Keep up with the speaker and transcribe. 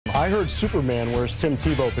I heard Superman wears Tim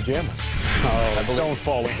Tebow pajamas. Oh, don't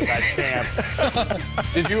fall into that camp.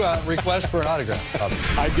 Did you request for an autograph?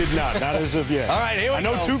 I did not as of yet. All right, here we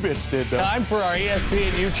go. I know 2 bits did, though. Time for our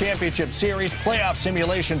ESPNU Championship Series playoff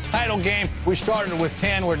simulation title game. We started with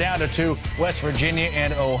 10. We're down to 2. West Virginia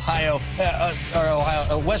and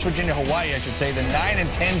West Virginia, Hawaii, I should say, the 9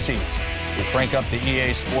 and 10 seeds. We crank up the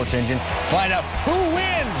EA Sports engine, find out who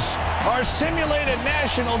wins our simulated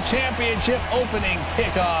national championship opening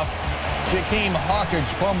kickoff. Jakeem Hawkins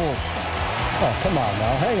fumbles. Oh, come on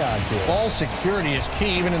now. Hang on to it. Ball security is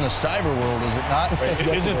key even in the cyber world, is it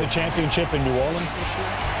not? Isn't the championship in New Orleans this year?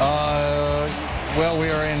 Well, we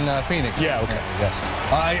are in Phoenix. Yeah, okay. Yes.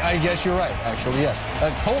 I guess you're right, actually, yes.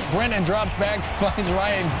 Colt Brennan drops back, finds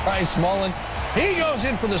Ryan Price-Mullen. He goes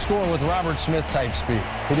in for the score with Robert Smith-type speed.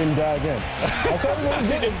 He didn't dive in.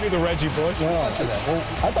 He didn't do the Reggie Bush. No. Much of that. Well,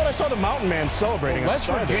 I thought I saw the Mountain Man celebrating. West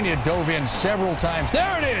Virginia dove in several times.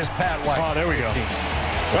 There it is, Pat White. Oh, there we go.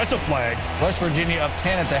 That's a flag. West Virginia up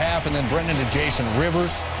 10 at the half, and then Brennan to Jason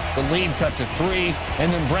Rivers. The lead cut to 3, and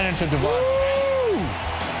then Brennan to Devon.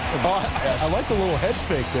 I like the little head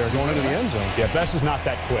fake there going into the end zone. Yeah, Bess is not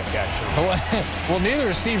that quick, actually. Well, neither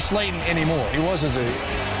is Steve Slayton anymore. He was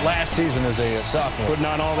last season as a sophomore. Putting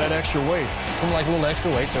on all that extra weight. Something like a little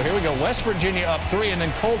extra weight. So here we go. West Virginia up 3, and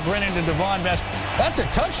then Colt Brennan to Devon Bess. That's a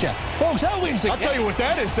touchdown. Folks, that wins the game. I'll tell you what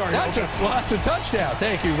that is, darn it. That's a touchdown.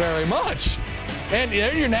 Thank you very much. And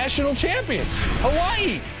they're your national champions.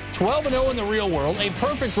 Hawaii, 12-0 in the real world, a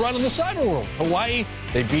perfect run in the cyber world. Hawaii,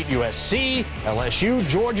 they beat USC, LSU,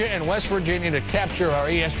 Georgia, and West Virginia to capture our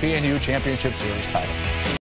ESPNU Championship Series title.